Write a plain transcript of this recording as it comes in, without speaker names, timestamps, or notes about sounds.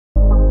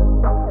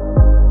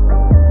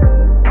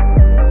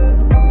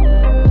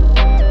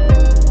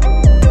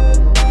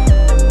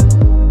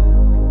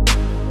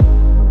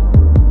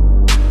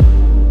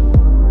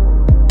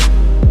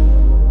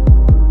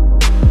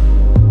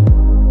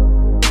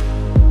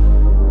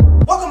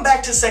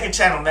back to the second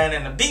channel, man,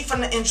 and the beat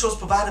from the intro is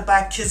provided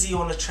by Kizzy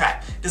on the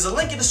track. There's a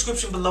link in the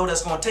description below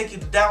that's going to take you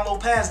to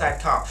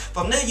downloadpads.com.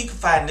 From there you can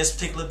find this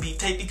particular beat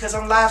tape because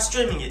I'm live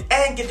streaming it,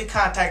 and get the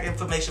contact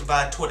information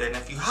via Twitter. And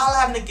if you holler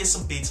at me to get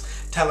some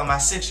beats, tell them I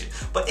sent you.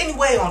 But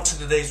anyway, on to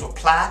today's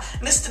reply,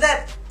 and it's to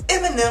that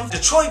Eminem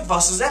Detroit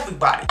versus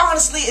everybody.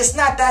 Honestly, it's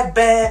not that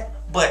bad,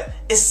 but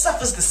it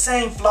suffers the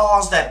same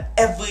flaws that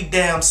every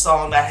damn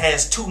song that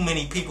has too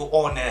many people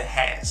on there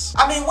has.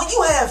 I mean, when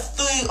you have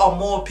 3 or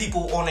more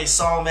people on a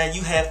song, man,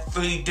 you have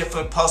 3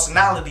 different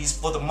personalities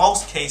for the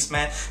most case,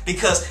 man,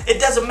 because it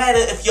doesn't matter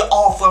if you're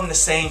all from the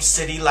same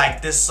city,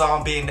 like this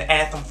song being the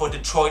anthem for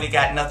Detroit. It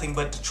got nothing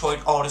but Detroit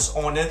artists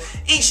on it.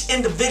 Each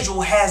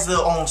individual has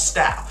their own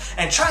style,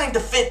 and trying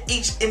to fit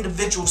each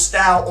individual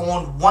style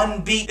on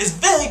one beat is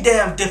very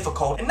damn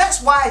difficult. And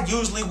that's why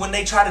usually when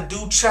they try to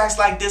do tracks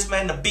like this,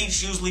 man, the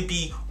beats usually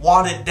be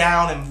watered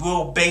down and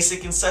real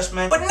basic and such,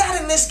 man. But not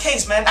in this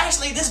case, man.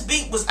 Actually, this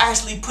beat was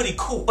actually pretty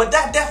cool. But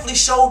that definitely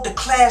showed the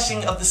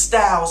clashing of the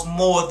styles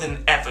more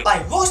than ever.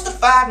 Like Royce the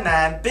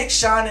 5'9", Big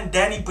Sean and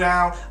Danny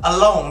Brown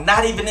alone,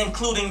 not even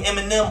including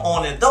Eminem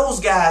on it, those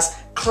guys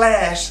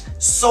clash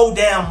so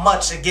damn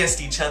much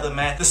against each other,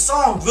 man. The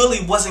song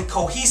really wasn't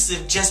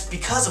cohesive just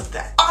because of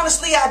that.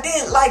 Honestly, I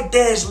did like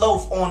Dej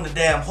Loaf on the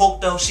damn hook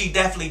though. She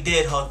definitely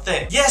did her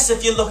thing. Yes,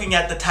 if you're looking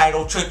at the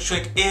title,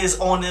 Trick is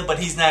on it, but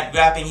he's not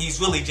rapping.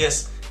 He's really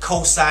just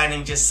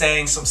co-signing, just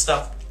saying some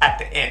stuff at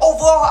the end.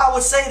 Overall, I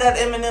would say that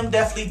Eminem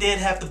definitely did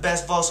have the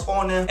best verse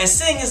on him, and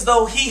seeing as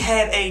though he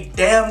had a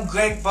damn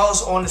great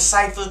verse on the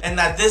cypher and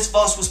that this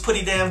verse was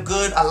pretty damn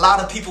good, a lot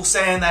of people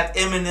saying that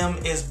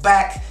Eminem is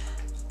back.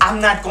 I'm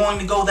not going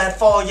to go that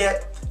far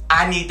yet.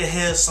 I need to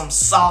hear some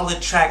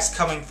solid tracks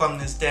coming from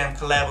this damn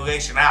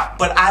collaboration out.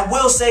 But I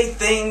will say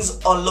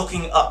things are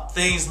looking up.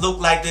 Things look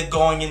like they're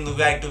going in the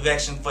right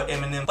direction for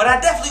Eminem. But I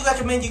definitely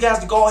recommend you guys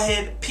to go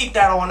ahead, peep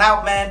that on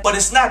out, man. But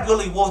it's not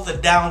really worth a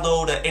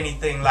download or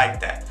anything like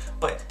that.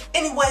 But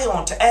anyway,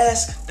 on to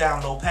Ask,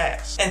 Download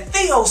Pass. And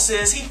Theo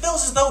says he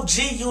feels as though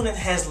G-Unit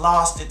has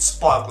lost its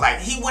spark. Like,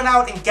 he went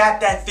out and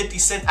got that 50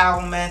 Cent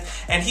album, man,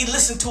 and he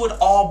listened to it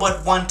all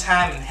but one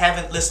time and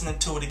haven't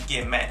listened to it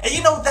again, man. And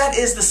you know, that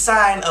is the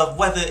sign of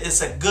whether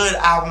it's a good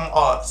album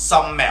or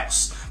something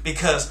else.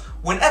 Because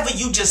whenever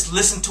you just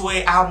listen to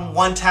an album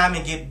one time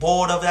and get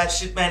bored of that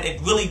shit, man,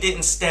 it really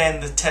didn't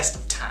stand the test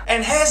of time.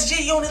 And has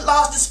G-Unit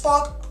lost its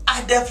spark?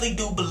 I definitely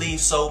do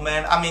believe so,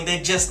 man. I mean,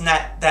 they're just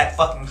not that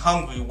fucking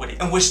hungry with it.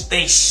 And which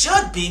they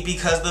should be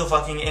because they're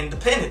fucking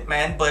independent,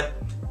 man. But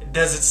it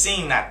doesn't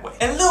seem that way.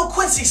 And Lil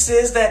Quincy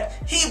says that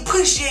he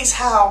appreciates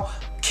how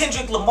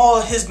Kendrick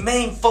Lamar, his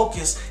main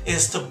focus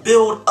is to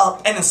build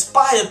up and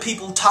inspire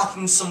people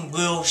talking some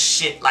real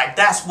shit. Like,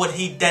 that's what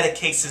he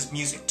dedicates his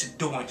music to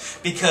doing.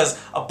 Because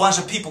a bunch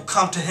of people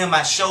come to him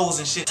at shows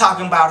and shit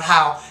talking about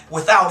how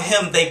without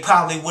him they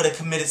probably would have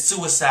committed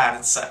suicide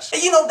and such.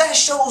 And you know, that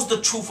shows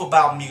the truth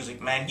about music,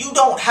 man. You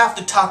don't have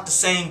to talk the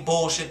same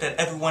bullshit that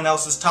everyone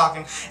else is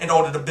talking in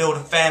order to build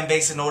a fan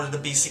base, in order to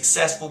be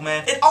successful,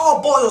 man. It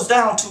all boils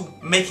down to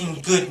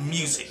making good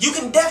music. You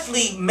can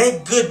definitely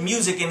make good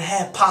music and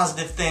have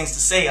positive things to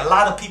say. A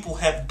lot of people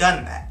have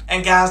done that.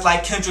 And guys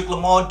like Kendrick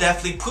Lamar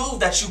definitely proved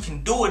that you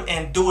can do it,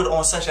 and do it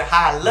on such a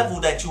high level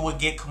that you would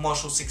get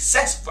commercial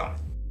success from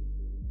it.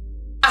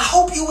 I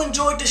hope you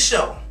enjoyed the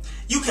show.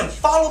 You can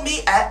follow me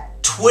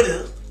at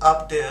Twitter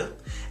up there,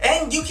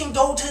 and you can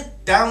go to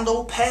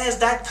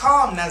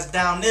downloadpads.com, that's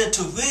down there,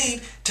 to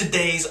read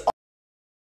today's